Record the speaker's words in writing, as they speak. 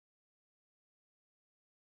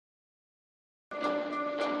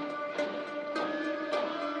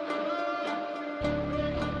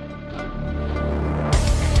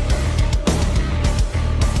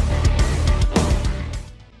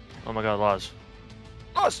my god, Laws.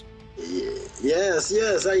 Laws! Yes,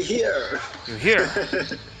 yes, I hear. You're here.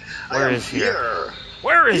 Where is here?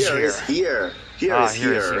 Where is here? Here Is here. Here ah, is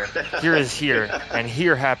here is here. here. Here is here. And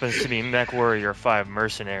here happens to be MechWarrior 5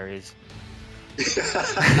 Mercenaries.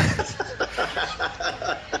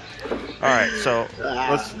 Alright, so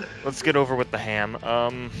let's get over with the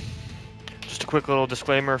ham. Just a quick little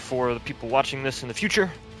disclaimer for the people watching this in the future.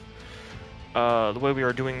 The way we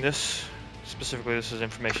are doing this, specifically this is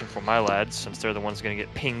information for my lads, since they're the ones going to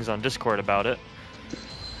get pings on Discord about it.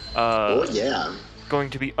 Oh yeah. Going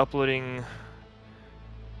to be uploading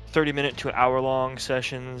 30-minute to hour-long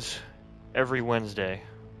sessions every Wednesday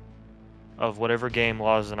of whatever game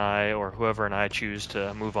Laws and I, or whoever and I choose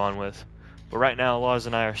to move on with. But right now, Laws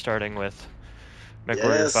and I are starting with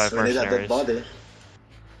MechWarrior 5 we need a dead Mercenaries. body.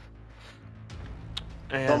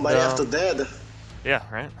 And, Somebody after dead. Yeah,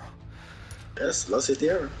 right? Yes, let's sit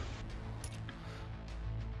here.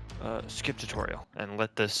 Skip tutorial and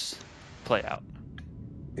let this play out.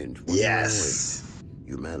 In 2008, Yes.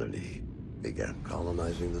 humanity began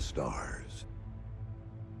colonizing the stars.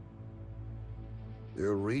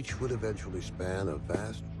 Their reach would eventually span a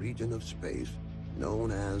vast region of space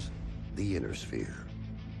known as the Inner Sphere.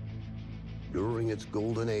 During its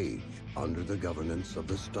golden age, under the governance of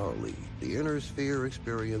the Star League, the Inner Sphere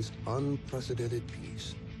experienced unprecedented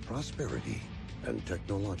peace, prosperity, and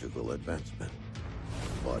technological advancement.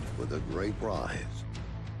 But with a great rise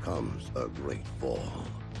comes a great fall.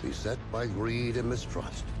 Beset by greed and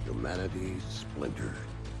mistrust, humanity splintered.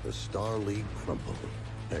 The Star League crumbled.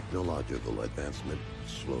 Technological advancement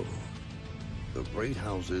slowed. The great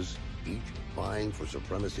houses, each vying for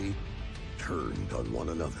supremacy, turned on one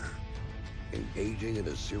another, engaging in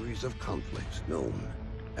a series of conflicts known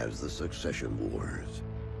as the Succession Wars.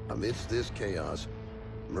 Amidst this chaos,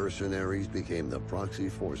 mercenaries became the proxy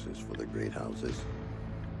forces for the great houses.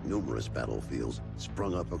 Numerous battlefields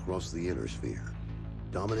sprung up across the Inner Sphere,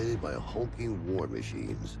 dominated by hulking war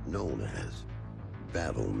machines known as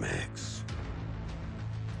battle mechs.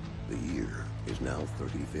 The year is now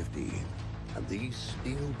 3015, and these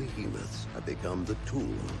steel behemoths have become the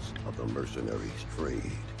tools of the mercenaries' trade.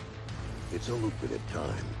 It's a lucrative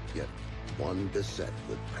time, yet one beset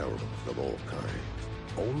with perils of all kinds.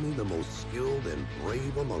 Only the most skilled and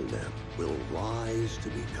brave among them will rise to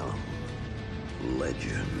become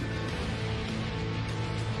legend.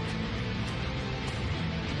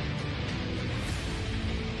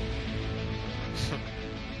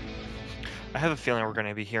 I have a feeling we're going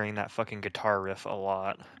to be hearing that fucking guitar riff a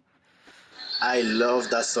lot. I love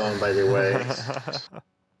that song, by the way.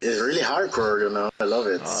 It's really hardcore, you know. I love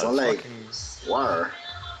it. Oh, Sound like fucking... war.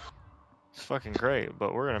 It's fucking great,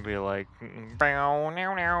 but we're gonna be like bow,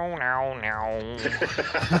 now, now, now, now.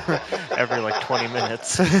 Every like 20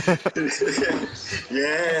 minutes.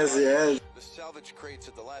 Yes, yes. The salvage crates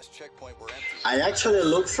at the last checkpoint were empty. I actually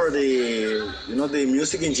looked for the, you know, the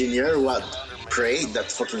music engineer what created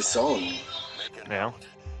that fucking song. Yeah.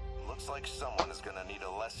 Looks like someone is gonna need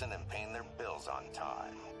a lesson in paying their bills on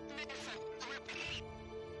time.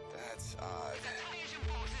 That's odd.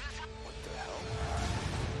 What the hell?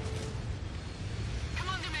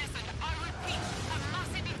 Commander Mason, I repeat, a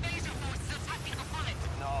massive invasion force is attacking the planet.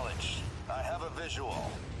 Acknowledged. I have a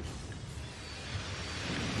visual.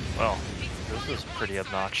 Well, this is pretty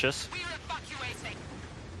obnoxious. We're evacuating.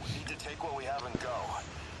 We need to take what we have and go.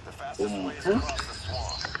 The fastest way is across the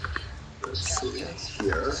swamp. Let's see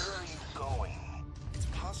here. Where are you going? It's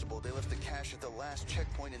possible they left the cash at the last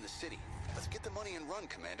checkpoint in the city. Let's get the money and run,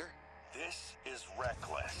 Commander. This is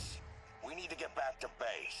reckless. We need to get back to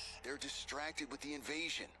base. They're distracted with the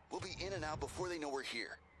invasion. We'll be in and out before they know we're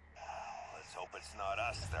here. Let's hope it's not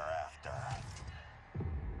us they're after.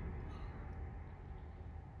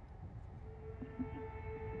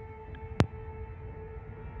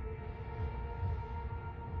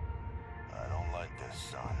 I don't like this,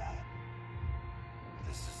 son.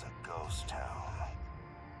 This is a ghost town.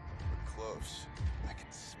 We're close. I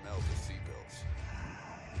can smell the seatbelts.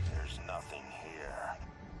 There's nothing here.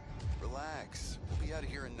 Relax. We'll be out of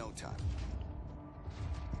here in no time.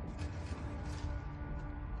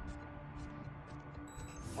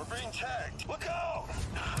 We're being tagged. Look out!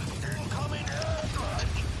 Incoming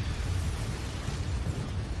airstrike!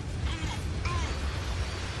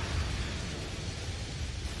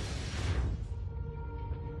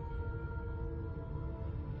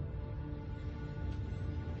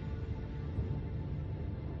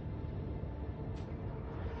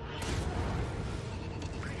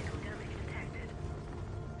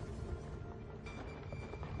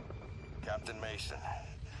 Captain Mason,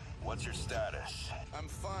 what's your status? I'm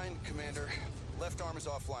fine, Commander. Left arm is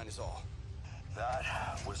offline is all. That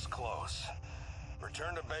was close.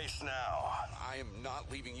 Return to base now. I am not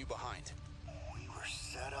leaving you behind. We were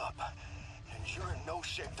set up, and you're in no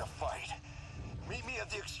shape to fight. Meet me at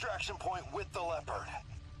the extraction point with the Leopard.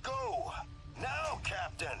 Go! Now,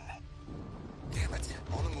 Captain! Damn it,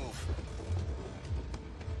 on the move.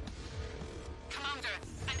 Commander,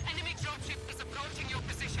 an enemy dropship is approaching your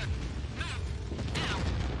position. Move,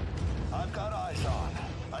 now. I've got eyes on.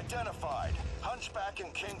 Identified. Hunchback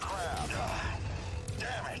and King Crab.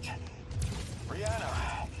 Damn it.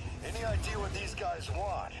 Rihanna, any idea what these guys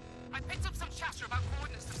want? I picked up some chatter about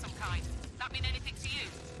coordinates of some kind. That mean anything to you?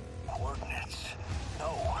 Coordinates?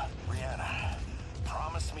 No, Rihanna.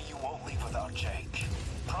 Promise me you won't leave without Jake.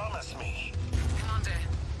 Promise me. Commander,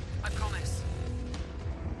 I promise.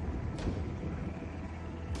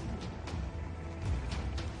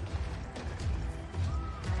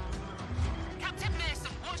 Captain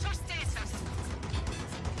Mason, what's your status?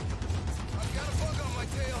 I've got a bug on my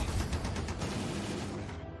tail.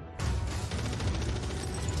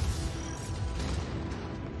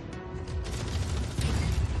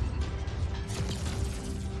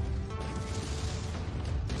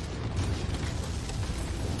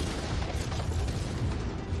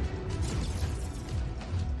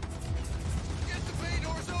 Get the bay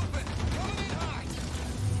doors open. Coming in high.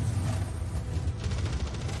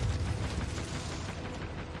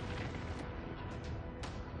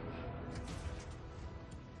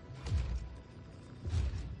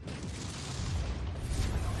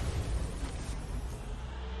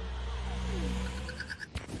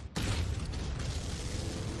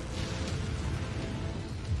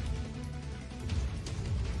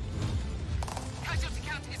 Casualty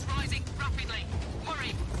count is rising rapidly. Hurry!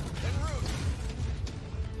 En route.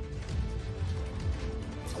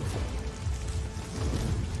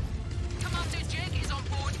 Commander Jake is on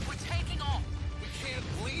board. We're taking off. We can't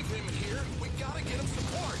leave him here. We gotta get him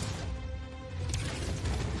support.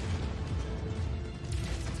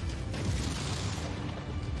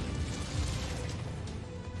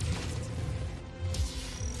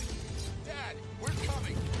 Dad, we're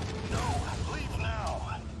coming. No, leave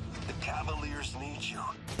now. The Cavaliers need you.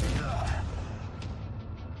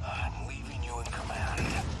 I'm leaving you in command.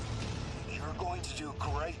 You're going to do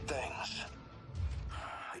great things.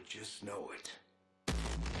 I just know it.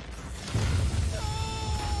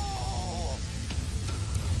 No!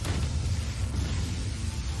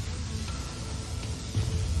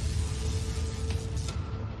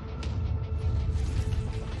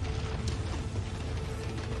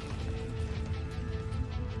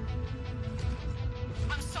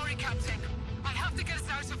 I'm sorry, Captain. I have to get us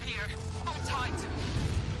out of here. Hold tight.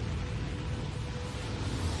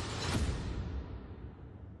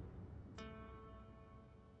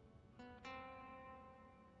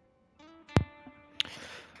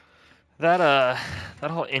 That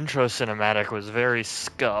whole intro cinematic was very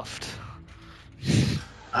scuffed.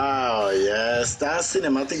 Oh yes, that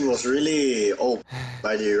cinematic was really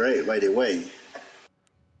by the way.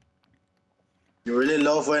 You really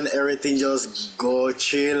love when everything just go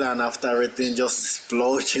chill and after everything just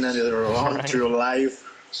explosion and you run Right. through life.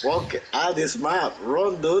 Walk at this map,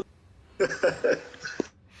 run dude.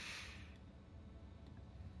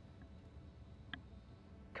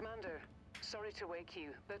 Commander, sorry to wake you,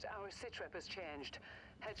 but our sitrep has changed.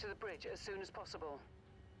 Head to the bridge as soon as possible.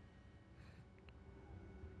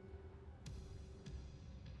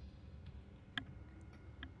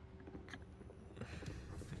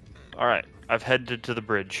 All right, I've headed to the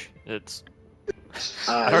bridge. It's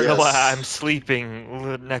Ah, I don't know why yes. I'm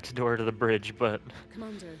sleeping next door to the bridge, but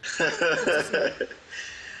Commander,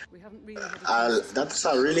 we haven't really had a chance to That's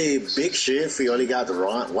a really big ship. We only got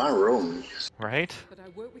one room. right? But I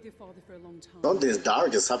worked with your father for a long time. Something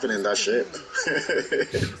dark is happening in that ship.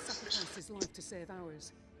 He sacrificed his life to save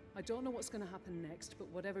ours. I don't know what's going to happen next, but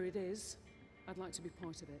whatever it is, I'd like to be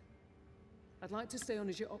part of it. I'd like to stay on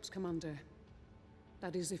as your ops commander.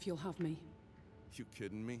 That is, if you'll have me. You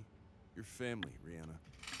kidding me? You're family, Rihanna.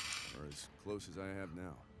 Or as close as I have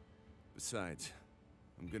now. Besides,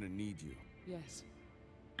 I'm gonna need you. Yes,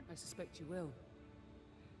 I suspect you will.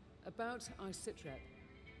 About iSitrep,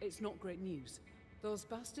 it's not great news. Those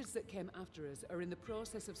bastards that came after us are in the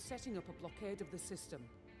process of setting up a blockade of the system,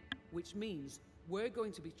 which means we're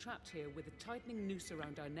going to be trapped here with a tightening noose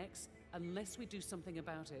around our necks unless we do something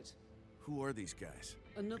about it. Who are these guys?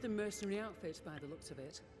 Another mercenary outfit by the looks of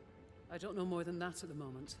it. I don't know more than that at the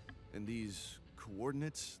moment. And these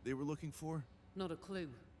coordinates they were looking for? Not a clue,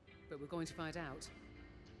 but we're going to find out.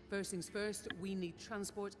 First things first, we need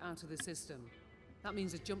transport out of the system. That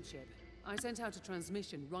means a jump ship. I sent out a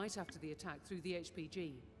transmission right after the attack through the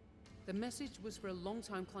HPG. The message was for a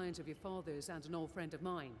long-time client of your father's and an old friend of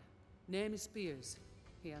mine. Name is Spears.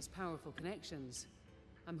 He has powerful connections.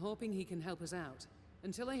 I'm hoping he can help us out.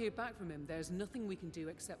 Until I hear back from him, there's nothing we can do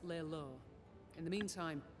except lay low. In the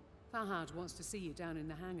meantime, Fahad wants to see you down in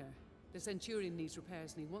the hangar. The Centurion needs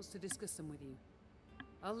repairs and he wants to discuss them with you.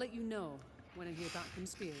 I'll let you know when I hear back from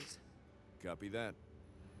Spears. Copy that.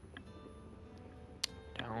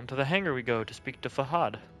 Down to the hangar we go to speak to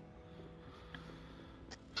Fahad.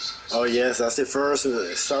 Oh yes, that's the first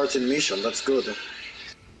starting mission. That's good.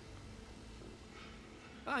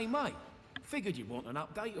 Hey, mate. Figured you'd want an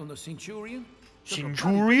update on the Centurion.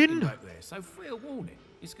 Centurion? Back there, so fair warning.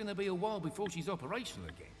 It's going to be a while before she's operational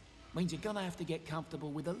again. Means you're going to have to get comfortable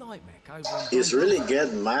with the light mech over on... He's really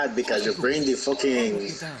get mad because you bring the fucking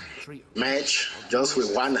match just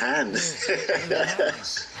with one hand. Yeah,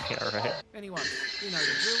 right. Anyway, you know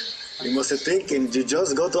the drill. You must be thinking, you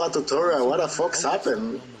just go to a tutorial, what the fuck's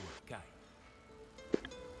happened?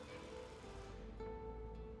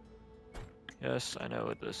 Yes, I know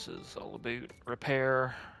what this is all about.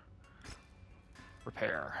 Repair.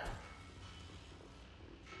 Repair.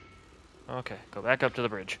 Okay, go back up to the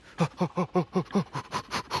bridge.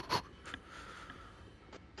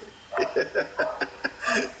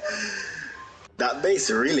 That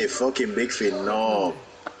base really fucking big for no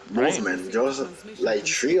movement. Just like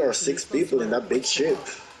 3 or 6 people in that big ship.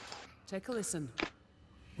 Take a listen.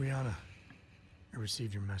 Rihanna, I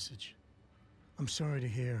received your message. I'm sorry to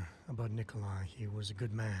hear about Nikolai. He was a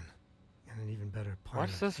good man, and an even better pilot. Why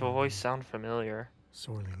does this voice sound familiar?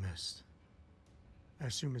 Sorely missed. I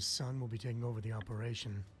assume his son will be taking over the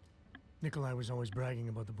operation. Nikolai was always bragging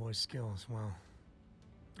about the boy's skills. Well,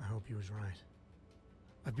 I hope he was right.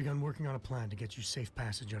 I've begun working on a plan to get you safe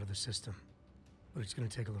passage out of the system, but it's going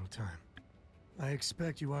to take a little time. I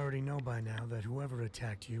expect you already know by now that whoever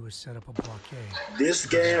attacked you has set up a blockade. This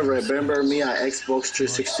game remember me at Xbox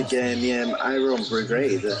 360 game Iron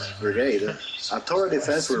Brigade. A tower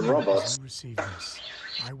defense with robots. You receive this.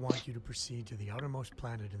 I want you to proceed to the outermost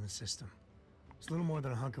planet in the system. It's little more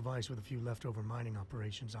than a hunk of ice with a few leftover mining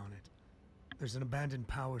operations on it. There's an abandoned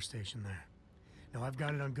power station there. Now, I've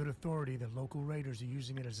got it on good authority that local raiders are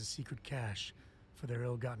using it as a secret cache for their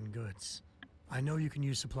ill-gotten goods. I know you can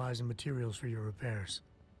use supplies and materials for your repairs,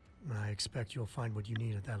 and I expect you'll find what you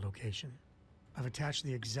need at that location. I've attached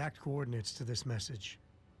the exact coordinates to this message.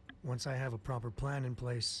 Once I have a proper plan in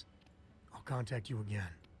place, I'll contact you again.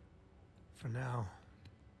 For now,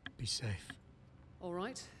 be safe. All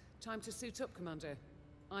right, time to suit up, Commander.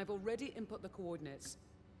 I've already input the coordinates.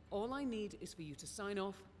 All I need is for you to sign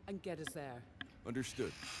off and get us there.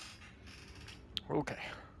 Understood. Okay.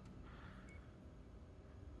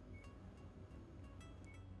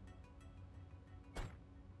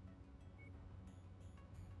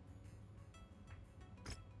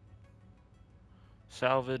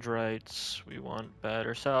 Salvage rights. We want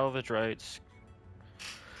better salvage rights.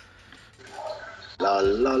 La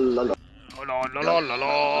la la la. La la la la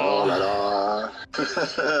la. La la.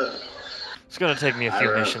 It's gonna take me a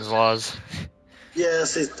few missions, Laws.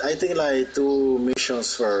 Yes, I think like 2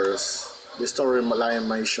 missions first. The storyline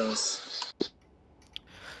missions.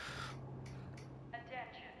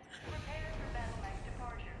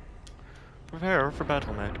 Prepare for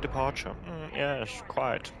battle mech departure. Yes,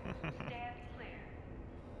 quite.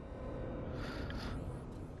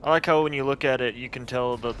 I like how when you look at it, you can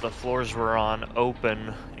tell that the floors we're on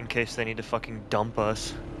open in case they need to fucking dump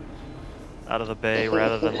us out of the bay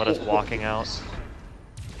rather than let us walking out.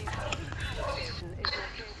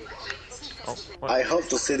 Oh, what? I hope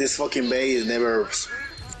to see this fucking base never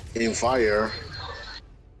in fire.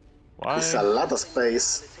 Why? It's a lot of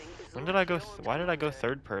space. When did I go? Why did I go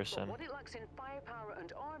third person? What it lacks in firepower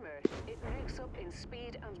and armor, it makes up in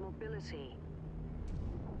speed and mobility.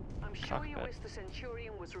 I'm sure you wish the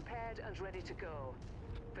Centurion was repaired and ready to go.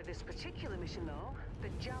 For this particular mission, though, the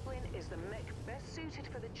Javelin is the mech best suited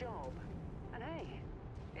for the job. And hey,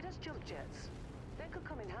 it has jump jets. That could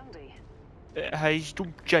come in handy. It has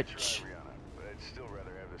jump jets. Sorry, Rihanna, but I'd still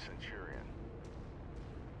rather have the Centurion.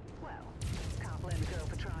 Well, can't blame the girl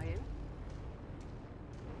for trying.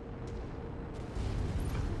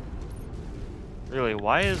 Really,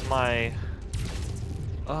 why is my...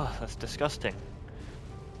 Oh, that's disgusting.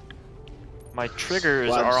 My triggers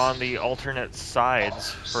What? are on the alternate sides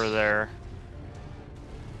for their...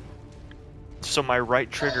 So my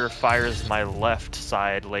right trigger fires my left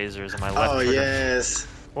side lasers and my left trigger... Yes.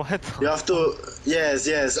 What the... You have to...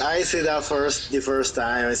 Yes. I see that the first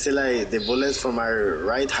time. I see like the bullets from my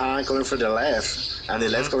right hand coming for the left, and the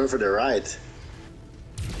left coming for the right.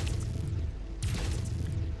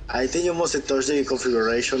 I think you must touch the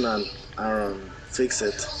configuration and fix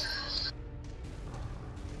it.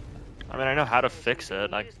 I mean, I know how to fix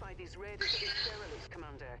it. these raiders is derelict,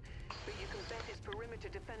 Commander, but you can bet his perimeter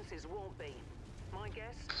defenses won't be. My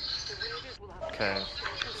guess, the raiders will have... Okay.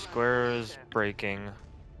 Square is breaking.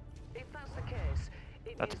 If that's the case,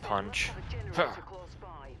 it That's means punch. they must have a generator close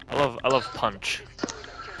by. I love punch.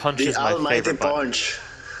 Punch The is my almighty favorite button. punch.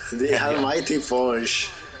 The Yeah. almighty punch.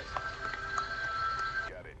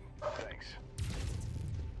 Got it. Thanks.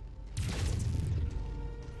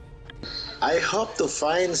 I hope to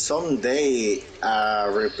find someday a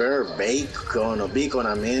repair beacon,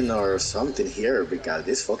 I mean, or something here, because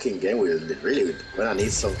this fucking game will really gonna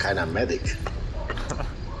need some kind of medic.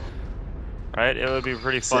 Right? It would be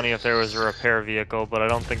pretty funny if there was a repair vehicle, but I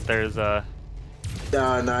don't think there's a... No,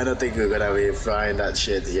 I don't think we're gonna be find that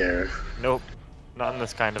shit here. Nope. Not in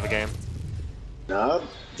this kind of a game. No,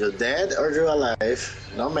 you're dead or you're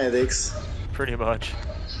alive. No medics. Pretty much.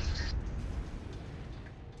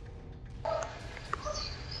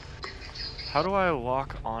 How do I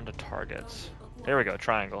lock onto targets? There we go,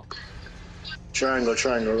 triangle. Triangle,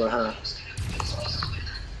 uh-huh.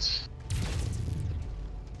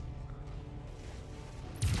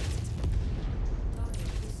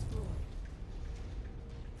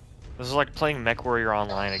 This is like playing MechWarrior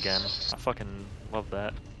online again. I fucking love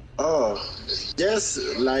that. Oh, yes,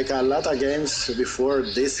 like a lot of games before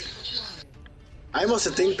this. I must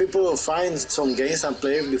think people will find some games and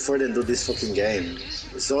play before they do this fucking game.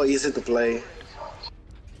 It's so easy to play.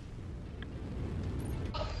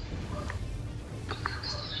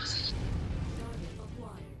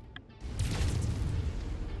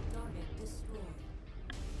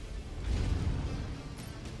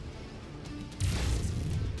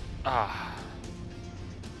 Ah.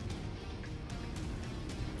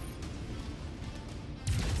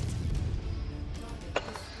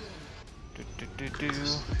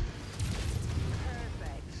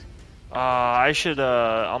 I should,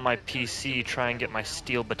 on my PC, try and get my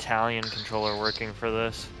Steel Battalion controller working for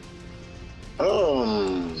this.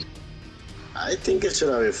 I think it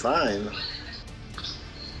should be fine.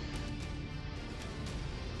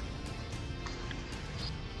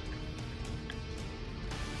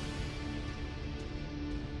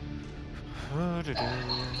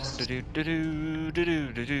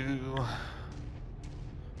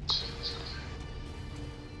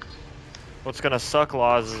 What's gonna suck,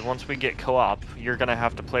 Laws, is once we get co-op, you're gonna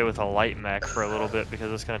have to play with a light mech for a little bit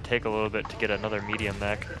because it's gonna take a little bit to get another medium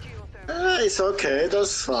mech. It's okay,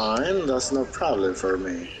 that's fine. That's no problem for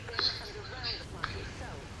me.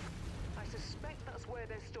 I suspect that's where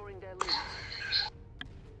they're storing their loot.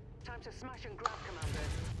 Time to smash and grab, Commander.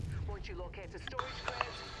 Once you locate a storage crate,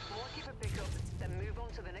 mark it for pickup, then move on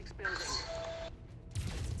to the next building.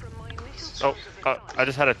 From my initial I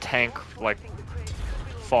just had a tank, like,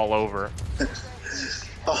 fall over.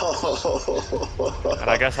 Oh. And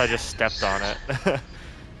I guess I just stepped on it.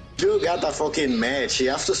 You got a fucking match.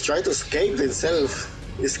 You have to try to escape itself.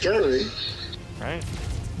 It's scary. Right?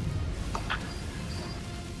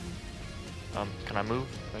 Can I move?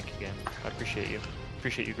 Thank you again. I appreciate you.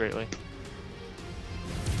 Appreciate you greatly.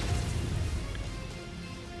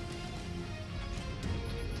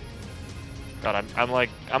 God, I'm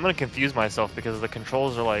gonna confuse myself because the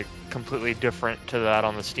controls are like completely different to that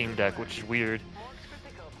on the Steam Deck, which is weird.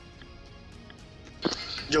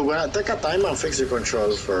 You're gonna take a time and fix your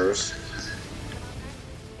controls first.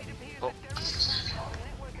 Oh.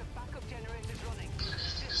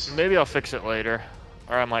 Maybe I'll fix it later,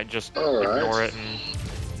 or I might just ignore it and.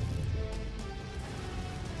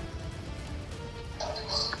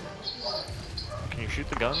 Can you shoot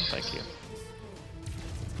the gun? Thank you.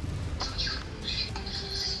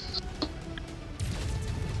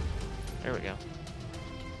 There we go.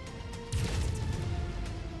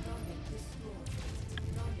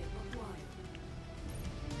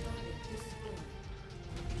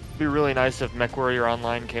 It'd be really nice if MechWarrior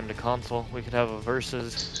Online came to console. We could have a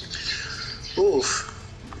versus. Oof.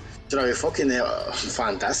 That would be fucking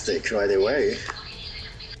fantastic right away.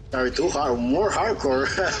 That would be too hard, more hardcore.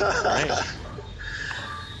 Right.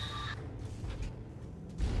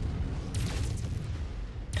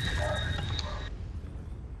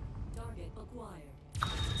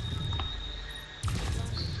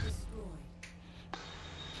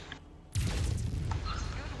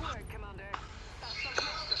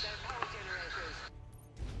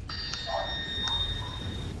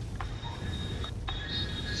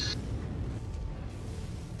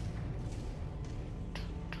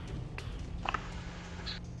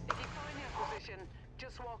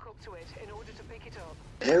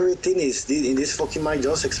 Everything is in this fucking mine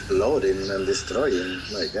just exploding and destroying.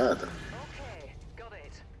 My God. Okay, got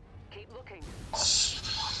it. Keep looking.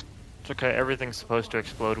 It's okay, everything's supposed to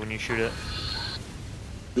explode when you shoot it.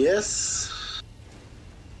 Yes.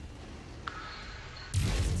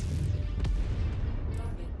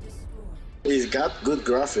 He's got good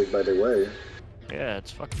graphic, by the way. Yeah,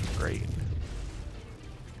 it's fucking great.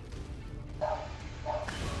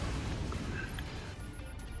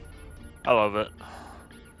 I love it.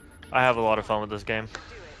 I have a lot of fun with this game.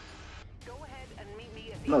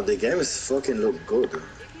 No, the game is fucking look good. If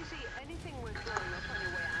you see anything worth blowing up on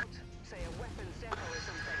your way out, say a weapons depot or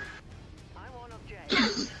something, I won't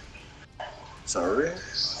object. Sorry?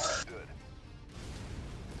 Good.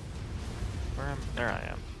 There I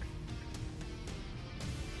am.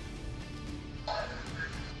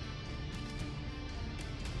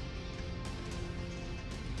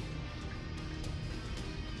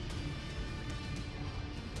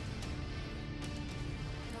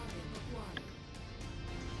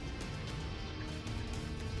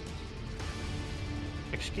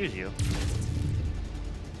 Excuse you.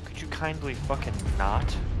 Could you kindly fucking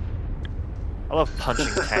not? I love punching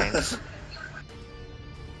tanks.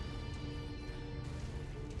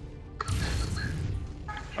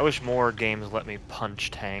 I wish more games let me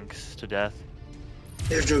punch tanks to death.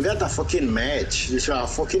 If you get a fucking match, you should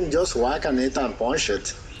fucking just whack on it and punch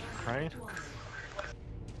it. Right?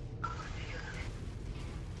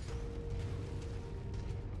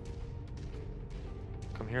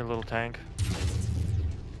 Come here, little tank.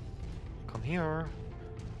 Come here.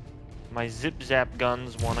 My zip zap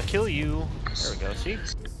guns wanna kill you. There we go, see?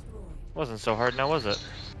 Wasn't so hard now, was it?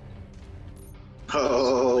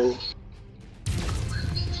 Oh.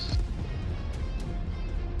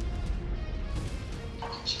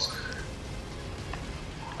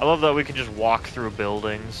 I love that we can just walk through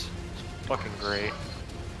buildings. It's fucking great.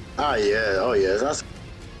 Ah, yeah. Oh, yeah. That's.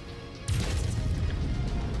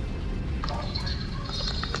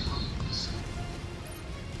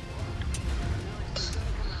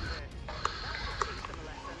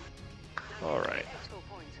 Alright.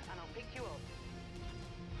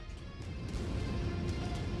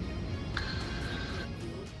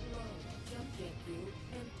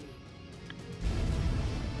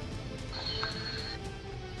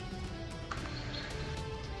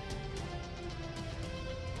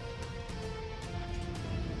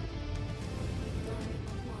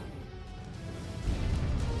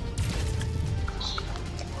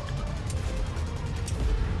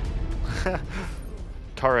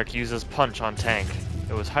 Tarek uses punch on tank.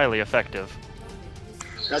 It was highly effective.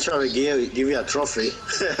 That's why we give you a trophy.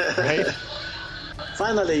 Right?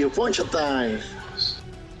 Finally, you punch a tank.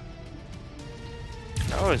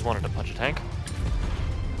 I always wanted to punch a tank.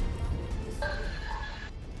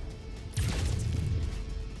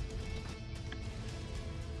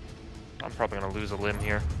 I'm probably gonna lose a limb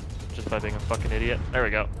here, just by being a fucking idiot. There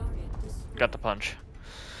we go. Got the punch.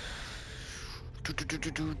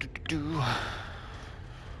 Do.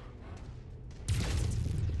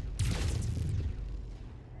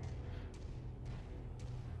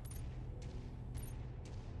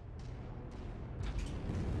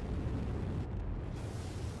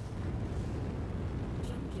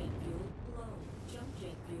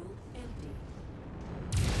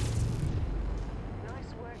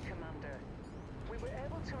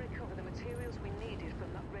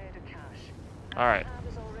 Alright.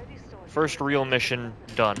 First real mission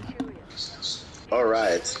done.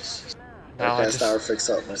 Alright. Now I start fix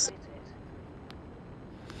up myself.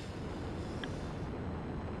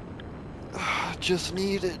 Just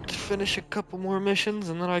need it to finish a couple more missions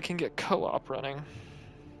and then I can get co-op running.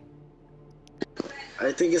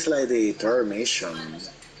 I think it's like the third mission.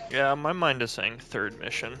 Yeah, my mind is saying third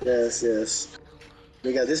mission. Yes, yes.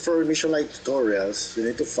 We got this first mission like tutorials. You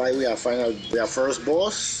need to fight with our first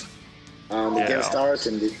boss. The game starts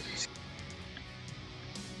and the...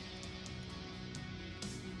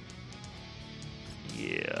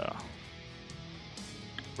 Yeah.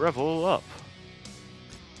 Revel up.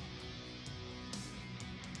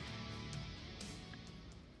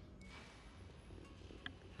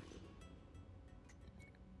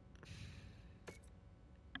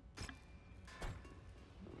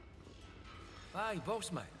 Hey,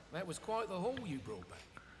 boss man, that was quite the haul you brought back.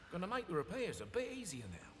 Gonna make the repairs a bit easier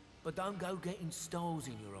now. But don't go getting stars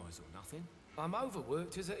in your eyes or nothing. I'm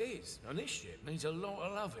overworked as it is, and this ship needs a lot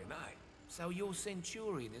of loving, eh? So your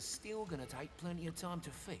Centurion is still gonna take plenty of time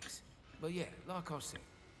to fix. But yeah, like I said,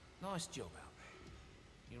 nice job out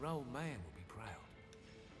there. Your old man will be proud.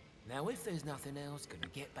 Now if there's nothing else, gonna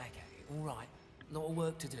get back at it, all right? Lot of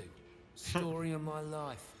work to do. Story of my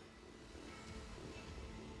life.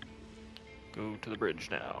 Go to the bridge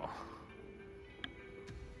now.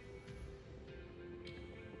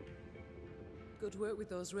 Good work with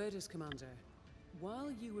those raiders, Commander.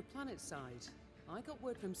 While you were planetside, I got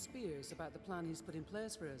word from Spears about the plan he's put in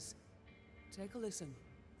place for us. Take a listen.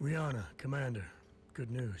 Rihanna, Commander,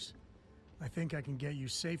 good news. I think I can get you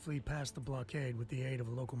safely past the blockade with the aid of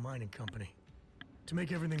a local mining company. To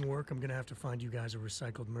make everything work, I'm gonna have to find you guys a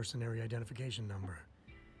recycled mercenary identification number.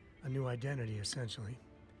 A new identity, essentially.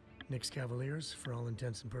 Nyx Cavaliers, for all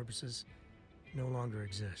intents and purposes, no longer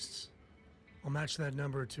exists. I'll match that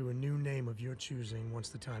number to a new name of your choosing once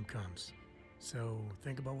the time comes. So,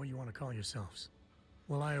 think about what you want to call yourselves.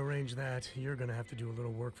 While I arrange that, you're gonna have to do a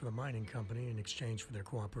little work for the mining company in exchange for their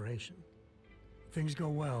cooperation. If things go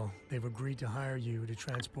well, they've agreed to hire you to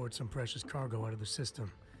transport some precious cargo out of the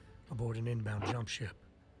system, aboard an inbound jump ship.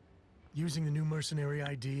 Using the new mercenary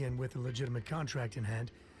ID and with a legitimate contract in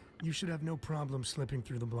hand, you should have no problem slipping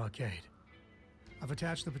through the blockade. I've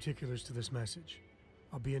attached the particulars to this message.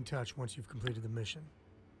 I'll be in touch once you've completed the mission.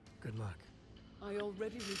 Good luck. I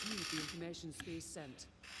already reviewed the information Spears sent.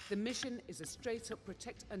 The mission is a straight-up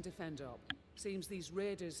protect and defend op. Seems these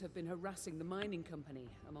raiders have been harassing the mining company,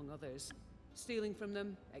 among others. Stealing from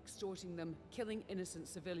them, extorting them, killing innocent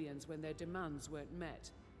civilians when their demands weren't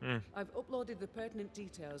met. I've uploaded the pertinent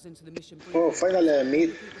details into the mission briefing. Oh, finally I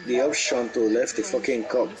meet the option to left the fucking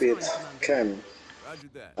cockpit cam.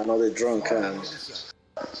 Another drone cam.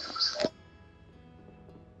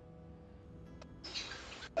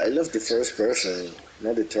 I love the first person,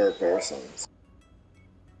 not the third person.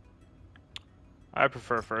 I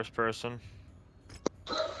prefer first person.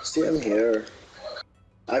 See, I'm here.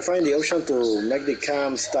 I find the option to make the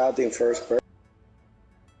cam start in first person.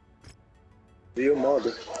 View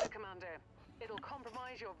mode. Commander, it'll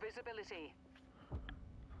compromise your visibility.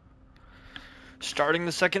 Starting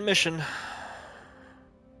the second mission.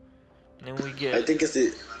 And then we get... I think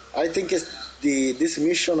it's this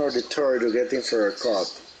mission or the third you're getting for a cop.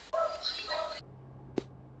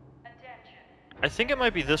 I think it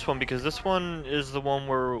might be this one, because this one is the one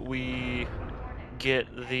where we get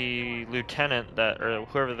the lieutenant that, or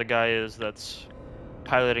whoever the guy is that's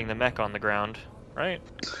piloting the mech on the ground, right?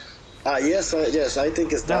 Yes, I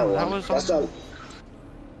think it's that one.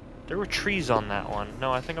 There were trees on that one.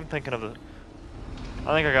 No, I think I'm thinking of the...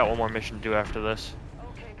 I think I got one more mission to do after this.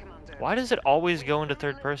 Why does it always go into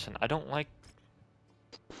third person? I don't like...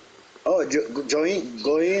 Oh, go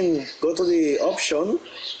to the option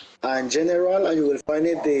and general, and you will find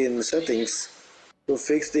it in settings to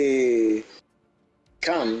fix the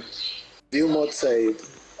cam view mode save,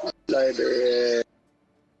 like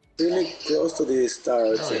really close to the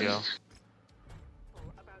start. There we go.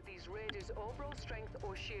 About these raiders' overall strength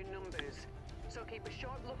or sheer numbers, so keep a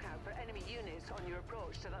sharp lookout for enemy units on your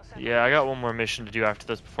approach to that center. Yeah, I got one more mission to do after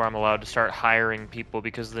this before I'm allowed to start hiring people,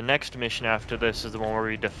 because the next mission after this is the one where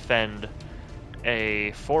we defend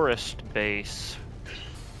a forest base.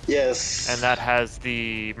 Yes. And that has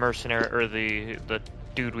the mercenary, or the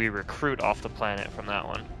dude we recruit off the planet from that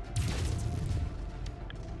one.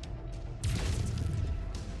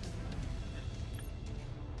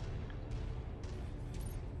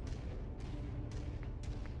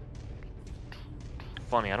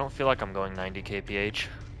 Funny, I don't feel like I'm going 90 kph.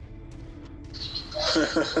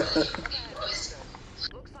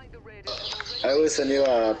 I will send you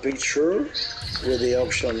a picture with the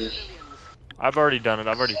option. I've already done it.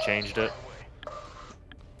 I've already changed it.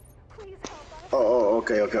 Oh,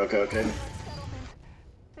 okay.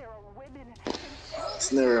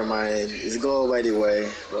 It's never mind. It's go by the way,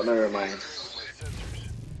 but never mind.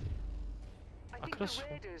 I could have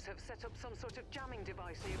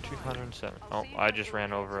 207. Oh, I just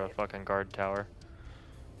ran over a fucking guard tower.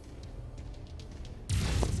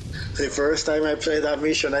 The first time I played that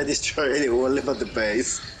mission, I destroyed the whole of the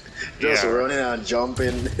base. Just running and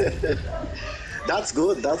jumping. That's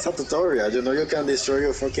good, that's a tutorial. You know, you can destroy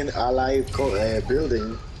your fucking ally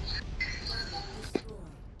building.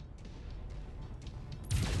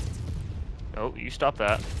 Oh, you stop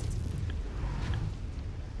that.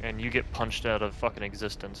 And you get punched out of fucking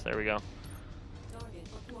existence. There we go.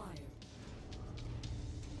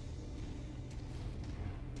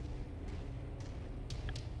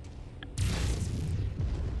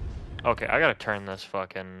 Okay, I gotta turn this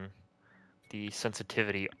fucking... the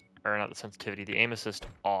sensitivity... or not the sensitivity, the aim assist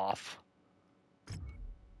off.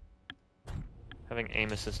 Having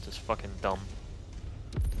aim assist is fucking dumb.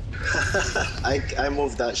 I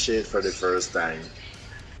moved that shit for the first time.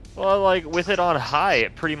 Well, like, with it on high,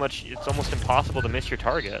 it's almost impossible to miss your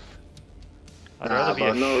target. I'd rather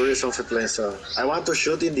be no reason for playing so. I want to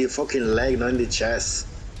shoot in the fucking leg, not in the chest.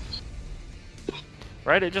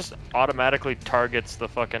 Right, it just automatically targets the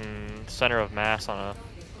fucking center of mass on a...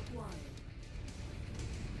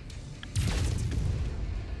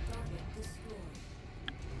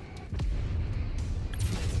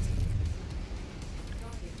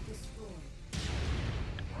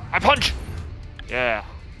 I punch! Yeah.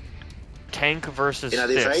 Tank versus In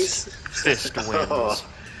the fist. face? Fist wins. Oh.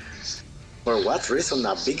 For what reason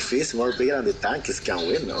a big fist more bigger than the tank can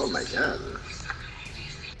win? Oh my god.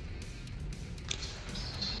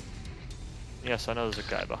 Yes, I know there's a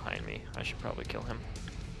guy behind me. I should probably kill him.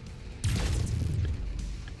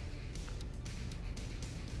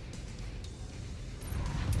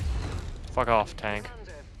 Fuck off, tank.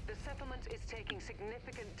 The settlement is taking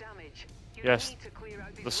significant damage. Yes,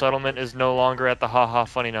 the settlement is no longer at the haha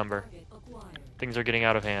funny number. Things are getting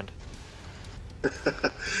out of hand.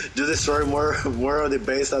 You destroy more of the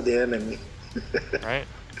base of the enemy. Right?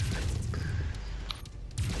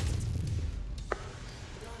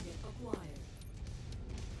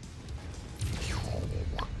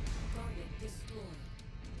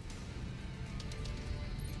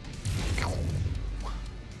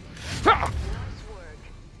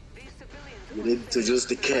 You need to use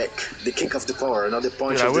the kick of the power, not the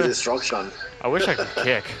punch of the destruction. I wish I could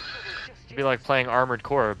kick. It'd be like playing Armored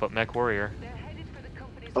Core, but MechWarrior.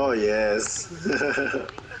 Oh yes.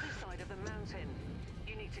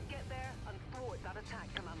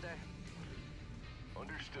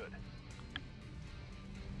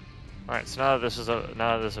 Alright, so now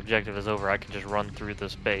that this objective is over, I can just run through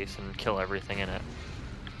this base and kill everything in it.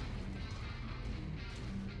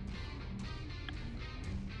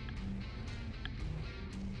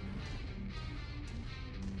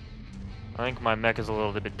 I think my mech is a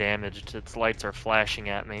little bit damaged. Its lights are flashing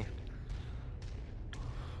at me.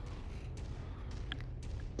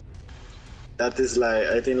 That is like,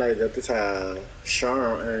 I think like that is a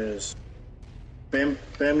charm, PEM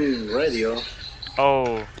radio.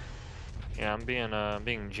 Oh, yeah, I'm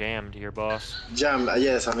being jammed here, boss. Jam,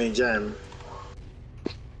 yes, I mean jam.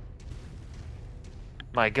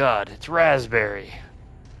 My God, it's Raspberry.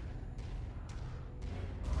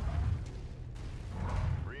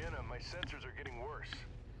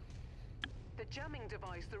 Jamming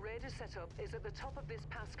device the Raiders set up is at the top of this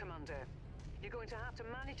pass, Commander. You're going to have to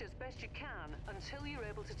manage as best you can until you're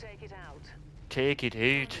able to take it out. Take it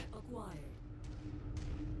out.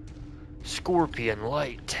 Scorpion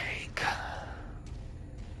light tank.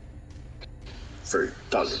 For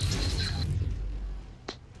target.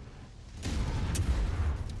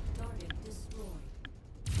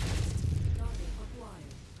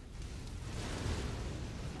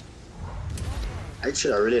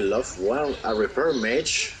 Actually, I really love a repair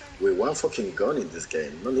mage with one fucking gun in this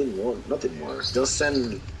game. Nothing more. Just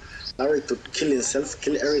send Larry to kill himself,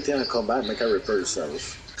 kill everything, and come back, make a repair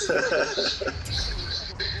yourself. Just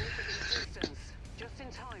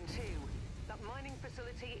in time too. That mining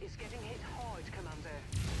facility is getting hit hard, Commander.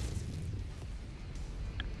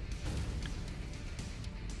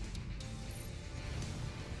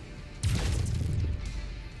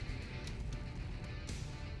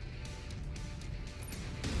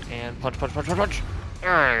 And punch, punch, punch, punch, punch!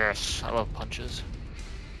 Yes, I love punches.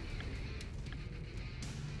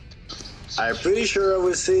 I'm pretty sure I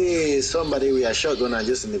will see somebody with a shotgun and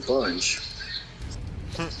using the punch.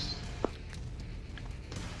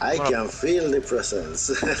 I can feel the presence.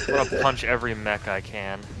 I'm gonna punch every mech I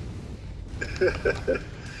can. There's the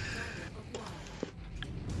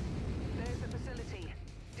facility.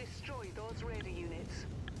 Destroy those raider units.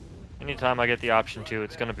 Anytime I get the option to,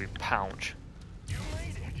 it's gonna be pounce.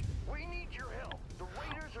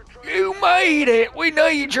 You made it! We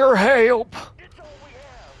need your help!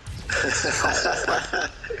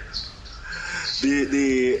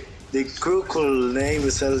 the crew cool name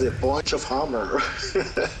is the Punch of Hammer.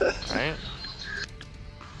 Right?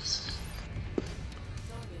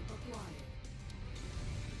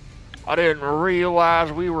 I didn't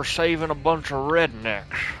realize we were saving a bunch of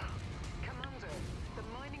rednecks.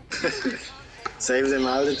 Save them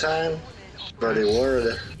all the time for the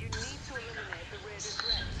world.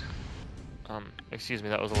 Excuse me,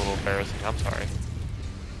 that was a little embarrassing. I'm sorry.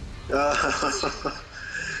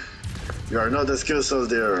 You are not a skill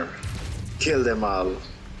soldier. Kill them all.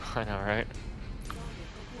 I know, right?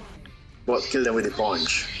 But kill them with the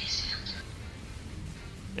punch.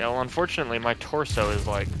 Yeah, well, unfortunately, my torso is,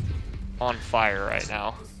 like, on fire right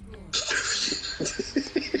now.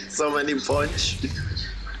 So many punch.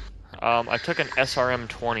 I took an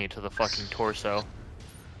SRM-20 to the fucking torso.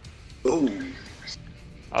 Ooh.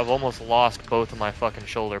 I've almost lost both of my fucking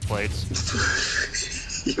shoulder plates.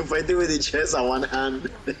 You fighting with the chest on one hand.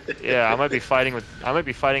 Yeah, I might be fighting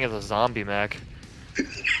as a zombie mech.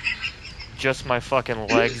 Just my fucking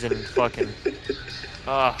legs and fucking.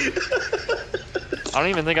 I don't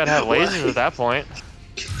even think I'd have lasers at that point.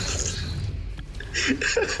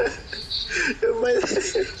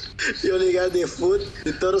 You only got the foot,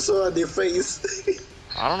 the torso, and the face.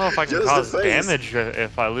 I don't know if I can cause damage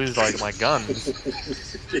if I lose like my guns.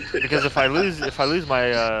 Because if I lose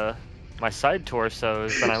my my side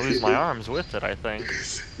torsos, then I lose my arms with it, I think.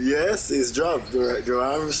 Yes, it's dropped. Your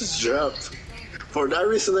arms is dropped. For that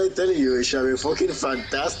reason, I tell you, it should be fucking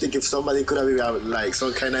fantastic if somebody could have been like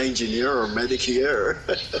some kind of engineer or medic here.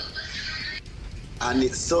 And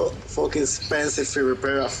it's so fucking expensive to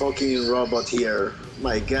repair a fucking robot here.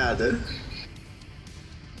 My god.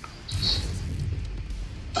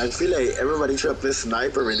 I feel like everybody should play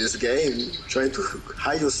sniper in this game, trying to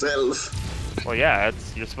hide yourself. Well, yeah,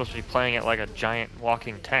 you're supposed to be playing it like a giant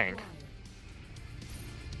walking tank.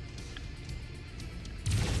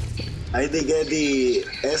 I did get the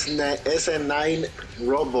SN9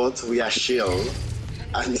 robot with a shield,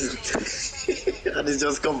 and and it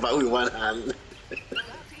just come back with one hand.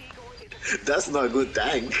 That's not a good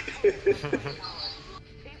tank.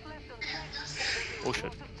 Oh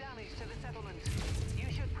shit.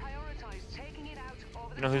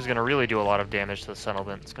 You know who's gonna really do a lot of damage to the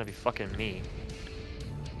settlement? It's gonna be fucking me.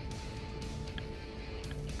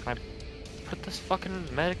 Can I put this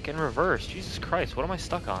fucking medic in reverse? Jesus Christ, what am I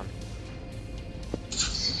stuck on?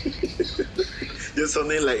 You're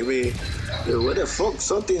something like me. Dude, what the fuck?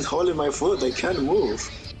 Something's holding my foot. I can't move.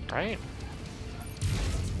 Right?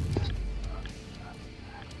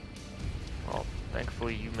 Well,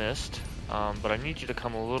 thankfully you missed. But I need you to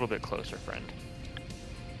come a little bit closer, friend.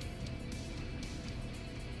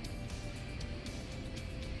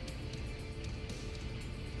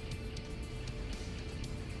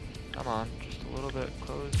 Come on, just a little bit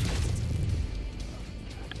close.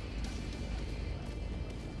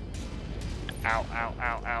 Ow, ow,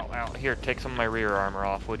 ow, ow, ow. Here, take some of my rear armor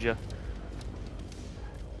off, would you?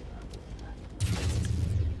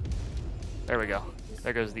 There we go.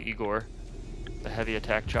 There goes the Igor, the heavy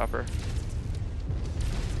attack chopper.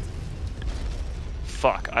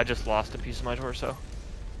 Fuck, I just lost a piece of my torso.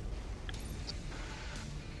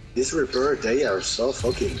 These repair, they are so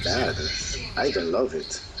fucking bad. I don't love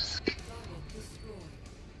it.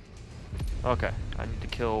 Okay, I need to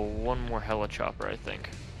kill one more heli chopper, I think.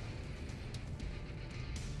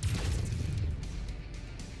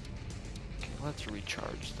 Okay, let's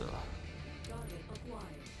recharge the...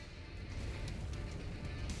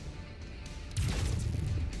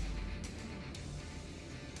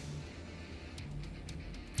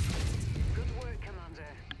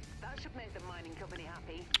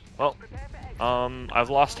 Well, I've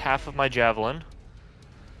lost half of my javelin.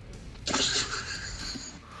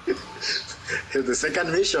 The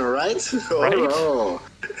second mission, right? Right? Oh,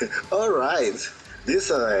 all right. This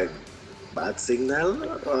is a bad signal,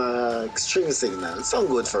 extreme signal. Sound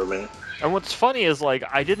good for me. And what's funny is, like,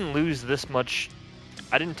 I didn't lose this much...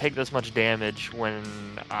 I didn't take this much damage when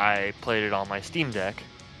I played it on my Steam Deck.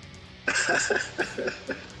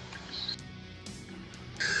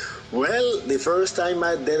 Well, the first time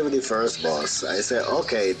I dealt with the first boss, I said,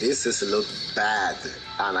 okay, this is look bad,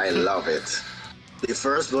 and I love it. The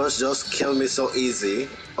first boss just killed me so easy.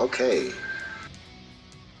 Okay.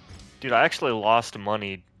 Dude, I actually lost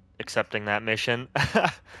money accepting that mission.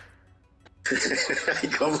 I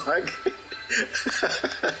come back.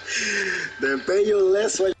 They pay you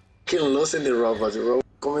less when you're losing the robot. The robot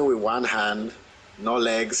coming with one hand, no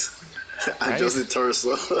legs, and just the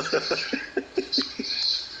torso.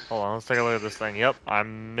 Hold on, let's take a look at this thing. Yep,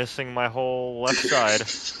 I'm missing my whole left side.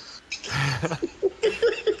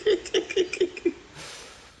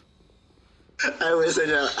 I will send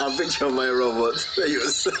you a picture of my robot. You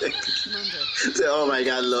say, oh my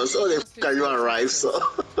god, Los, oh the fuck are you arrived, so.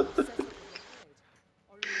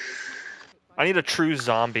 I need a true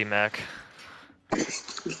zombie mech.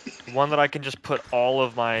 One that I can just put all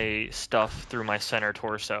of my stuff through my center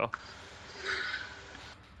torso.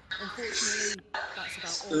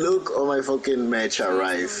 Look, all my fucking match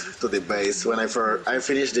arrived to the base when I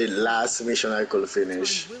finished the last mission I could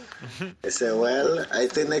finish. I said, well, I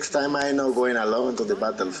think next time I'm not going alone to the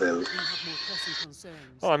battlefield.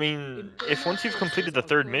 Well, I mean, if once you've completed the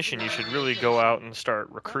third mission, you should really go out and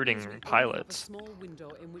start recruiting pilots.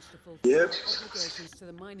 Yep.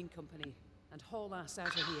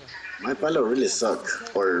 My pilot really suck.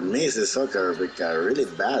 Or me is a sucker, but a really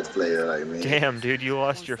bad player like me. Damn, dude, you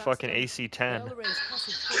lost your fucking AC-10.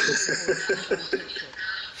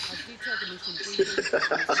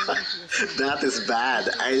 That is bad.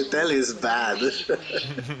 I tell you it's bad.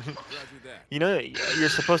 You know, you're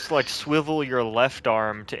supposed to, like, swivel your left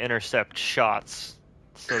arm to intercept shots.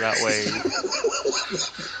 So that way...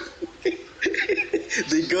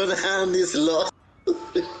 The gun hand is lost.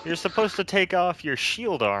 You're supposed to take off your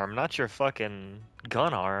shield arm, not your fucking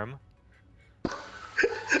gun arm.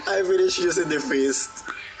 I finished using the fist.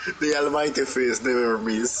 The almighty fist never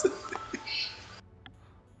miss.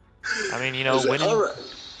 I mean, you know, Like, winning. alright.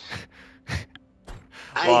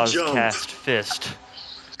 Laws cast fist.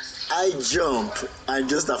 I jump. I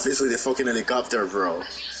just a fist with the fucking helicopter, bro.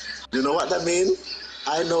 You know what that mean?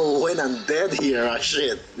 I know when I'm dead here. Ah,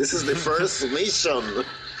 shit. This is the first mission.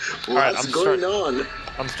 What's going on?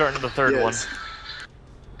 I'm starting the third one.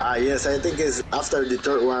 Yes, I think it's after the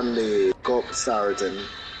third one the cop starting.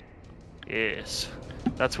 Yes.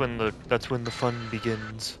 That's when the fun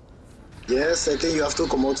begins. Yes, I think you have to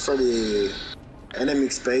come out for the enemy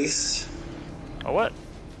space. Oh, what?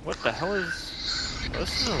 What the hell is...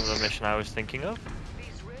 This isn't the mission I was thinking of.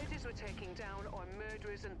 These raiders we're taking down are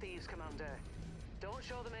murderers and thieves, Commander. Don't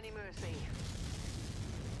show them any mercy.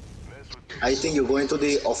 I think you're going to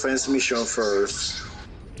the offense mission first.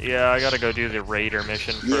 Yeah, I gotta go do the raider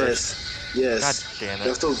mission first. Yes. God damn it. You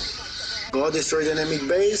have to go destroy the enemy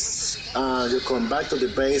base, and you come back to the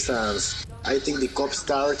base, and I think the cops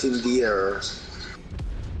start in the air.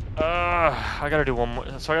 I gotta do one more.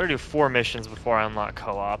 So I gotta do 4 missions before I unlock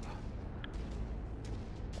co-op.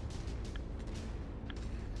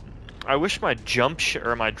 I wish my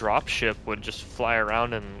or my drop ship would just fly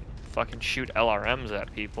around and fucking shoot LRMs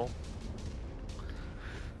at people.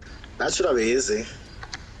 That should have been easy.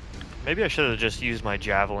 Maybe I should have just used my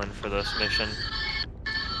javelin for this mission.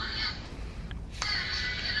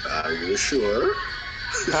 Are you sure?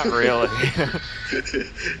 Not really.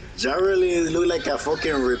 Javelin look like a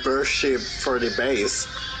fucking repair ship for the base.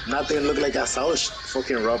 Nothing look like a South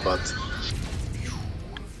fucking robot.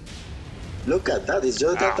 Look at that, it's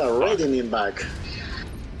just got a raiding him back.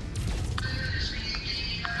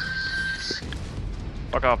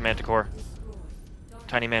 Fuck off, Manticore.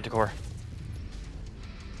 Tiny Manticore.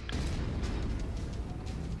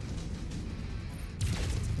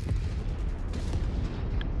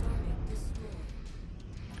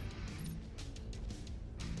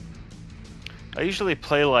 I usually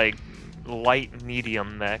play like light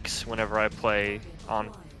medium mechs whenever I play on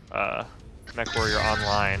MechWarrior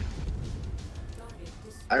Online.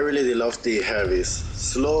 I really love the heavies.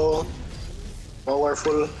 Slow,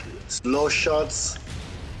 powerful, slow shots,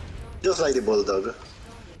 just like the Bulldog.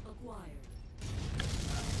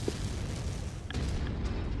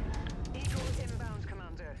 Eagle inbound,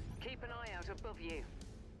 Commander. Keep an eye out above you.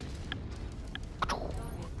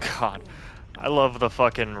 God, I love the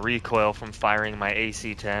fucking recoil from firing my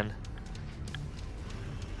AC-10.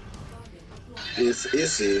 It's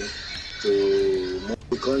easy to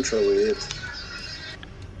move control with it.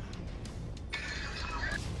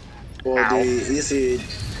 For the easy,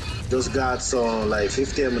 just got some like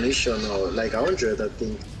 50 ammunition or like 100, I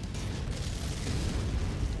think.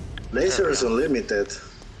 Laser is unlimited.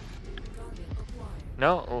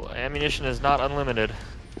 No, ammunition is not unlimited.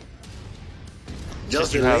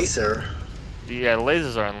 Just the laser. Yeah, the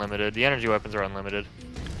lasers are unlimited. The energy weapons are unlimited.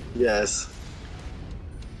 Yes.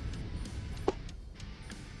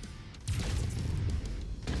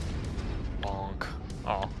 Bonk.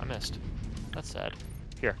 Oh, I missed. That's sad.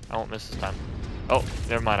 Here, I won't miss this time. Oh,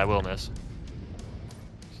 never mind, I will miss.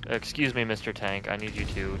 Excuse me, Mr. Tank, I need you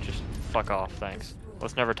to just fuck off, thanks.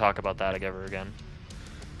 Let's never talk about that ever again.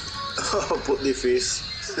 Oh, put the fish.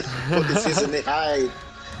 Put the fish in the eye.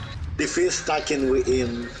 The fish stacking with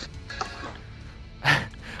him.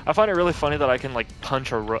 I find it really funny that I can like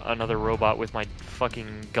punch another robot with my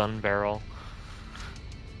fucking gun barrel.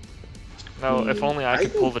 No, if only I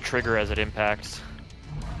could pull the trigger as it impacts.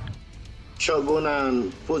 Shotgun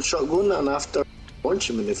and put shotgun and after punch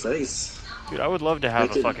him in the face. Dude, I would love to have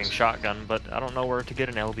a fucking shotgun, but I don't know where to get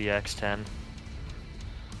an LBX-10.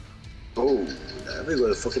 Oh, that'd be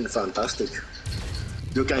really fucking fantastic.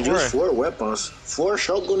 You can use 4 weapons. 4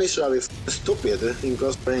 shotgun is really stupid in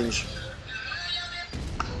close range.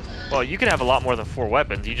 Well, you can have a lot more than 4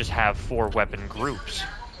 weapons. You just have 4 weapon groups.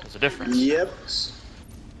 There's a difference. Yep.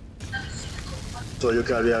 So you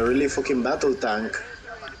can be a really fucking battle tank.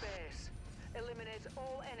 Eliminate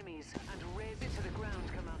all enemies and raise it to the ground,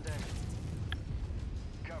 Commander.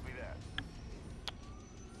 Copy that.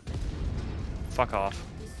 Fuck off.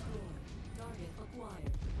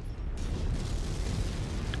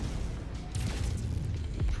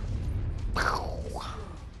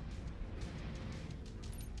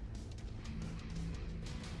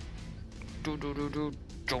 Do do do do,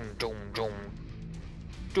 jong jong jong.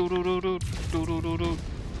 Do do do do, do do do do.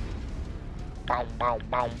 Bow bow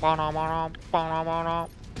bow bow bow bow bow bow.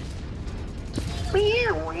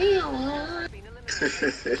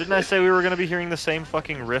 Didn't I say we were gonna be hearing the same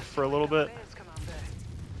fucking riff for a little bit?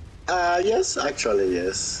 Yes, actually,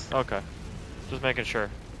 yes. Okay. Just making sure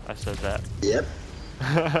I said that. Yep.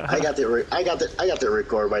 I got the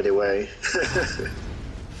record, by the way.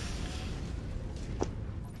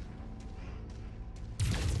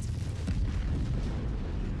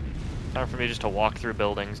 Time for me just to walk through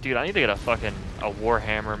buildings. Dude, I need to get a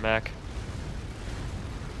Warhammer mech.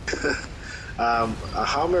 A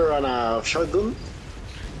hammer and a shotgun?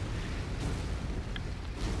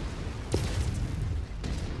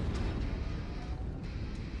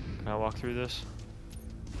 Can I walk through this?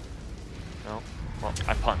 No? Well,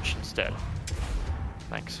 I punch instead.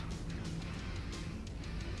 Thanks.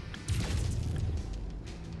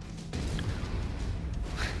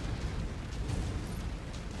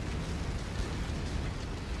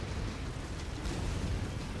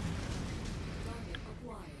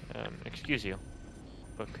 Excuse you,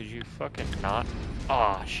 but could you fucking not?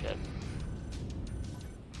 Aw, shit.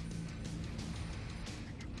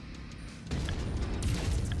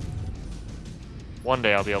 One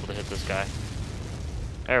day I'll be able to hit this guy.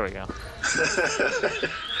 There we go.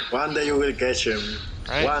 One day you will catch him.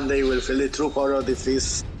 Right? One day you will feel the true power of the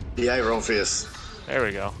fist, the iron fist. There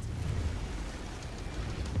we go.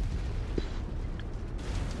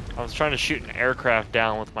 I was trying to shoot an aircraft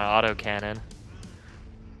down with my autocannon.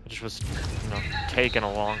 Which was, taking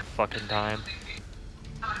a long fucking time.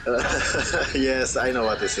 Yes, I know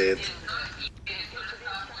what is it.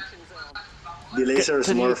 The laser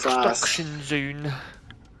is more fast. Extraction zone.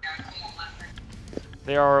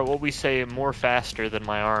 They are what we say more faster than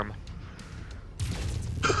my arm.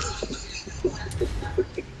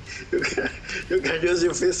 You can use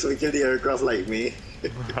your fist to kill the aircraft like me.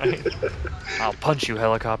 Right. I'll punch you,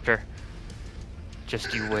 helicopter.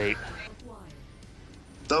 Just you wait.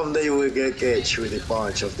 Someday you will get catch with the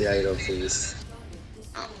punch of the iron fist.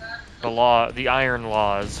 The iron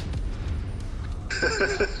laws.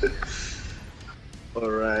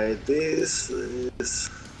 Alright, this is...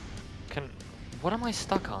 What am I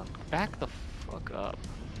stuck on? Back the fuck up.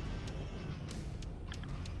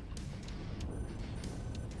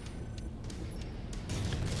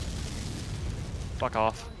 Fuck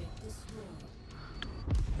off.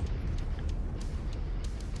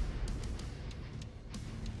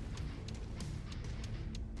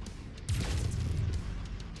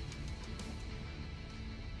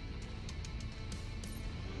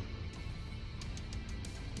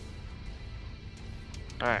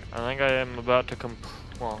 Alright, I think I am about to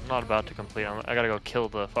well, not about to complete. I gotta go kill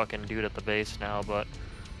the fucking dude at the base now, but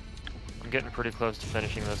I'm getting pretty close to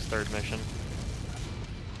finishing this third mission.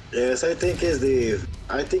 Yes, I think it's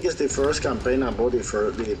the first campaign about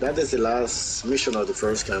that is the last mission of the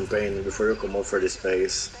first campaign before you come out for the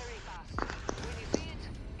space.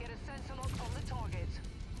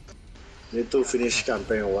 Need to finish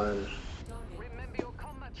campaign 1. Remember your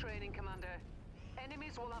combat training, Commander.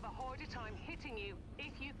 Enemies will have a harder time hitting you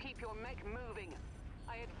if you keep your mech moving.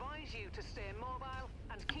 I advise you to stay mobile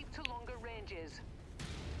and keep to longer ranges.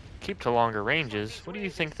 Keep to longer ranges? What do you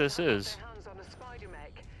think this is?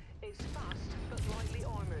 It's fast but lightly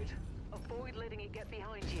armored. Avoid letting it get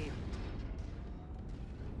behind you.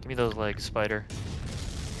 Give me those legs, Spider.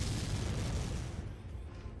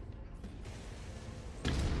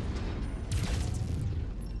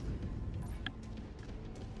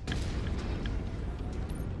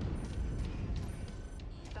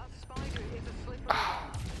 That Spider is a slippery one.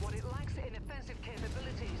 What it lacks in offensive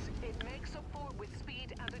capabilities, it makes up for with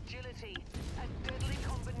speed and agility. A deadly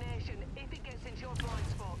combination if it gets into your blind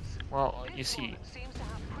spots. Well, you see, Seems to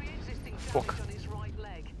have pre-existing fuck. damage on his right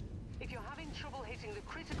leg. If you're having trouble hitting the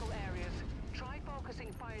critical areas, try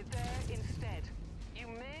focusing fire there instead. You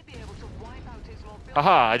may be able to wipe out his mobility.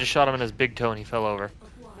 Haha, I just shot him in his big toe and he fell over.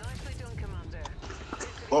 Nicely done, Commander.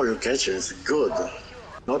 Oh, you catch it. Good.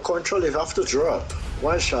 No control, you have to drop.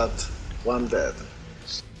 One shot, one dead.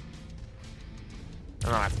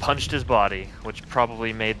 And then I punched his body, which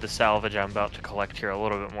probably made the salvage I'm about to collect here a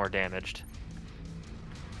little bit more damaged.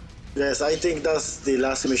 Yes, I think that's the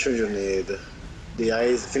last mission you need.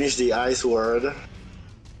 Finish the ice word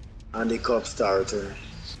and the co-op starter.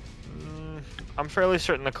 I'm fairly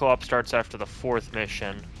certain the co-op starts after the 4th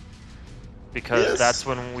mission. Because that's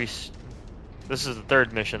when this is the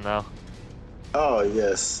 3rd mission though. Oh,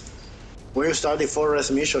 yes. When you start the forest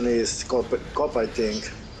mission is co-op, I think.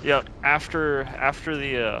 Yep, after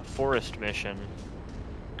the forest mission,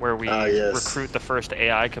 where we recruit the first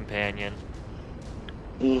AI companion.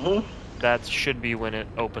 Mm-hmm. That should be when it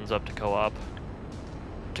opens up to co-op.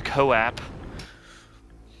 To co-op.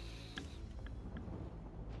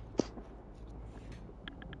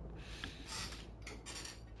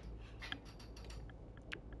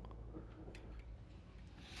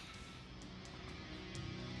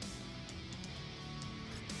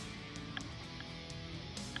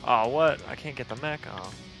 Oh, what? I can't get the mech?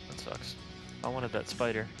 Oh, that sucks. I wanted that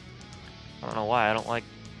spider. I don't know why. I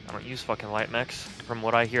don't use fucking light mechs. From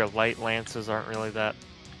what I hear, light lances aren't really that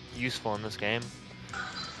useful in this game.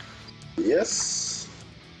 Yes.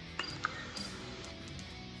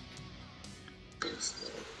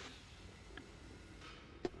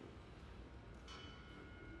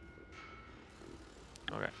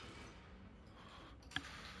 Okay.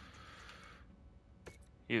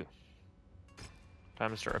 You.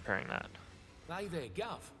 Time to start repairing that. Hey there,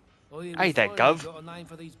 Gov. Hey there, Gov. Got a name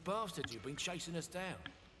for these bastards who've been chasing us down.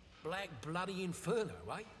 Black bloody Inferno,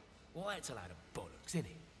 eh? Well, that's a load of bollocks, isn't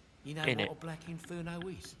it? You know what a Black Inferno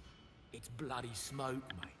is? It's bloody smoke,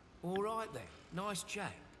 mate. All right then. Nice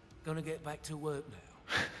chat. Gonna get back to work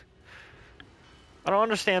now. I don't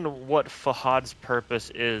understand what Fahad's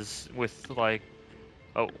purpose is with, like...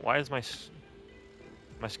 Oh, why is my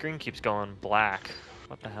screen keeps going black?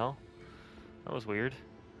 What the hell? That was weird.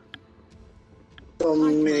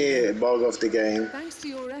 Some mini bug of the game. Thanks to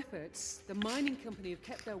your efforts, the mining company have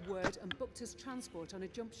kept their word and booked us transport on a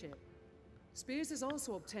jump ship. Spears has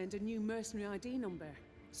also obtained a new mercenary ID number.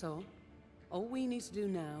 So, all we need to do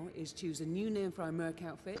now is choose a new name for our merc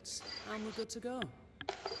outfits, and we're good to go.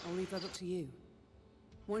 I'll leave that up to you.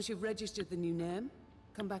 Once you've registered the new name,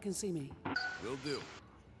 come back and see me. Will do.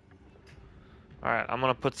 Alright, I'm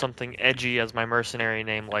gonna put something edgy as my mercenary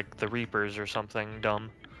name, like the Reapers or something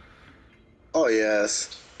dumb. Oh,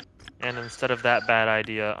 yes. And instead of that bad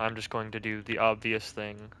idea, I'm just going to do the obvious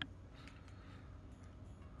thing.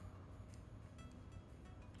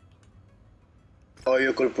 Oh,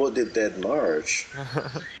 you could put the Dead March.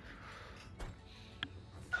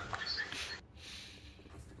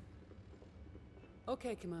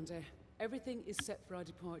 Okay, Commander. Everything is set for our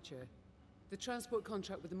departure. The transport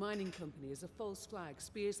contract with the mining company is a false flag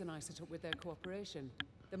Spears and I set up with their cooperation.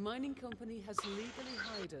 The mining company has legally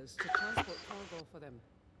hired us to transport cargo for them.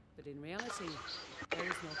 But in reality, there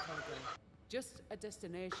is no cargo. Just a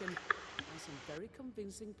destination and some very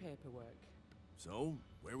convincing paperwork. So,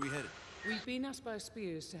 where are we headed? We've been asked by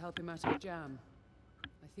Spears to help him out of a jam.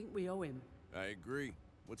 I think we owe him. I agree.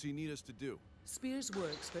 What's he need us to do? Spears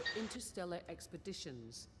works for Interstellar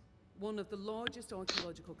Expeditions, one of the largest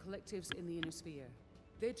archaeological collectives in the Inner Sphere.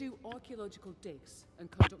 They do archaeological digs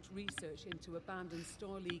and conduct research into abandoned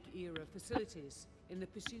Star League-era facilities in the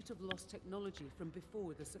pursuit of lost technology from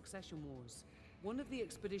before the Succession Wars. One of the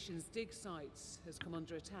expedition's dig sites has come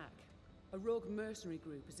under attack. A rogue mercenary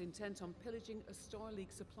group is intent on pillaging a Star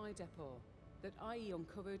League supply depot that IE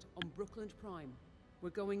uncovered on Brookland Prime.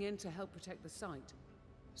 We're going in to help protect the site.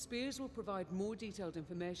 Spears will provide more detailed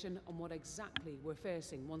information on what exactly we're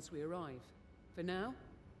facing once we arrive. For now,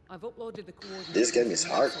 I've uploaded the coordinates. This game is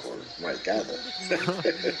hardcore. My God.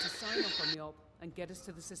 We need to sign off on the op and get us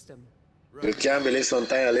to the system. You can't believe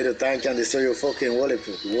sometimes a little tank can destroy your fucking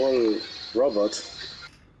wall robot.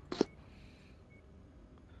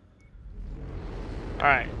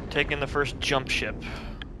 Alright, taking the first jump ship.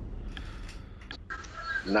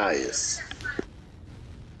 Nice.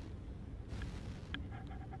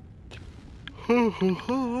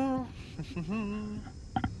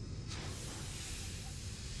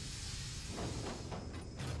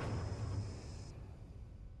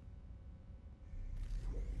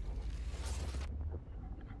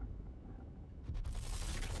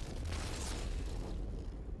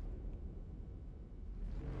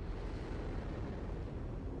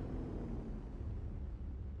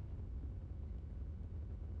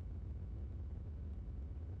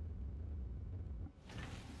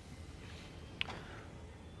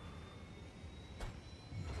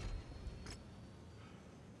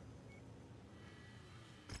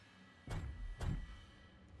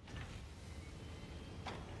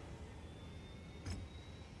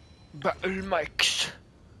 Battle mics.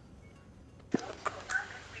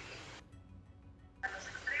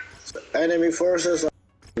 So enemy forces.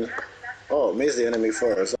 Oh, miss the enemy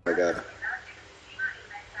force. Oh my God.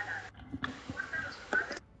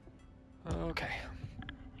 Okay.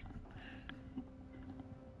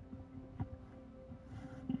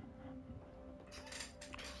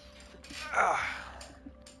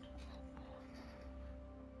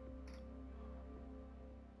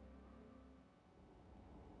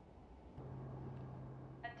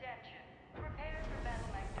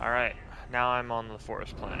 Alright, now I'm on the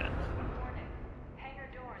forest planet. Warning. Hangar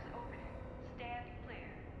doors opening. Stand clear.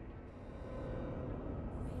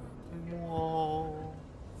 Whoa.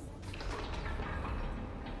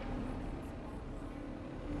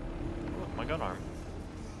 Oh, my gun arm.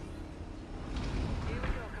 Here we go,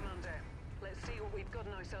 Commander. Let's see what we've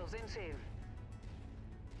gotten ourselves into.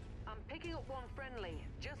 I'm picking up one friendly.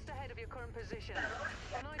 Just ahead of your current position.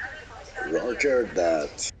 Roger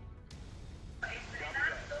that. Mayday!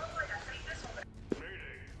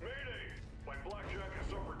 Mayday! My Blackjack has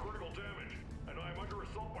suffered critical damage, and I am under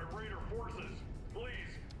assault by Raider forces.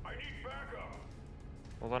 Please, I need backup.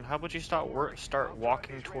 Well then, how about you start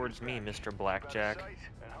walking towards me, Mr. Blackjack?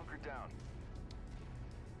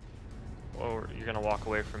 Or you're gonna walk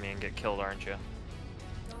away from me and get killed, aren't you?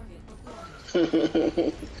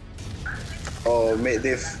 Oh, made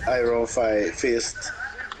the Iron Fist.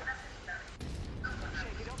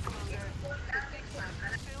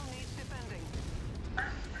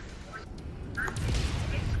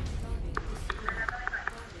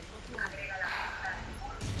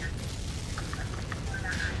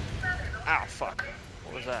 Ow, fuck.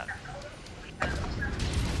 What was that?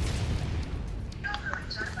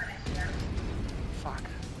 Fuck.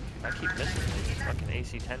 I keep missing these fucking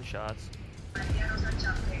AC-10 shots.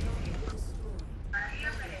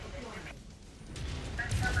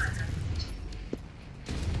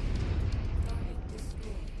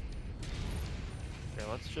 Okay,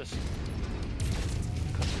 let's just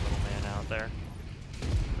cut the little man out there.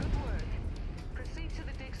 Good work. Proceed to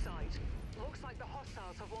the dig site. Looks like the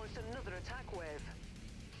hostiles have launched another attack wave.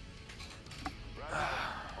 Right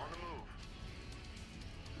on the move.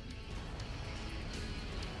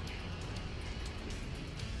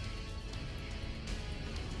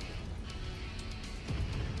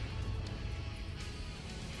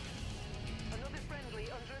 Another friendly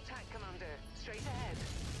under attack, Commander. Straight ahead.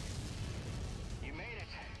 You made it.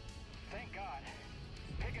 Thank God.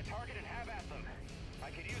 Pick a target and have at them. I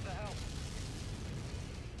could use the help.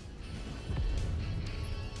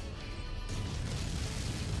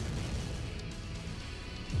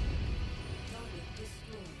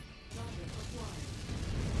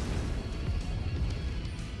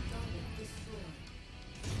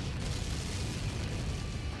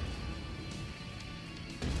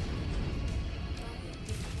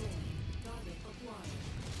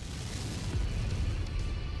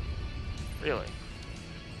 Really?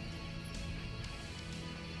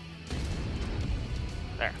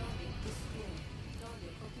 There.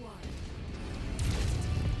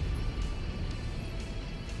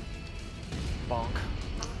 Bonk.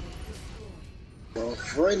 Oh,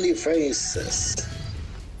 friendly faces.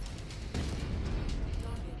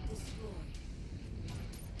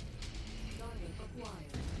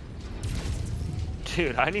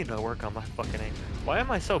 Dude, I need to work on my fucking aim. Why am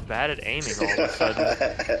I so bad at aiming all of a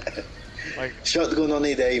sudden? Like, shotgun don't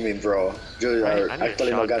need aiming, bro. You are I need a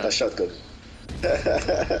actually not got a shotgun.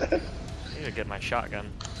 I need to get my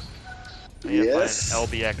shotgun. I need to find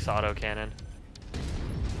LBX autocannon.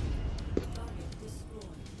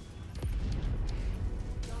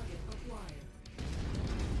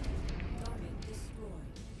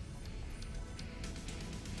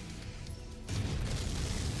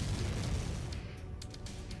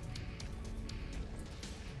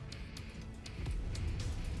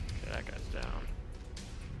 Okay, that guy's down.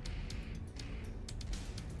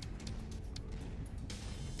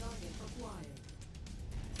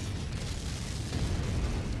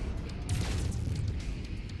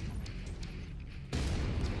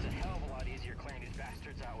 It's a hell of a lot easier clearing these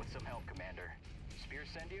bastards out with some help, Commander. Spears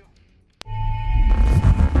send you?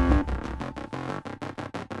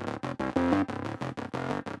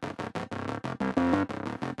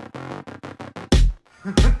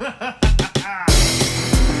 Ha ha ha!